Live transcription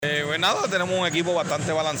Pues nada, tenemos un equipo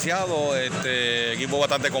bastante balanceado, equipo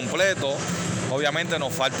bastante completo. Obviamente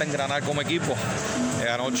nos falta engranar como equipo.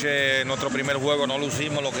 Anoche en nuestro primer juego no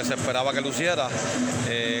lucimos lo que se esperaba que luciera.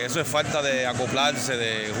 Eso es falta de acoplarse,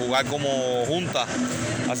 de jugar como junta.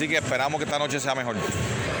 Así que esperamos que esta noche sea mejor.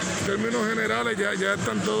 En términos generales ya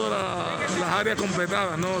están todas las áreas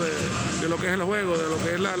completadas, ¿no? de lo que es el juego, de lo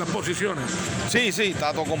que es las posiciones. Sí,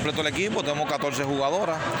 está todo completo el equipo, tenemos 14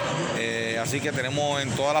 jugadoras, así que tenemos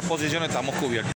en todas las posiciones estamos cubiertos.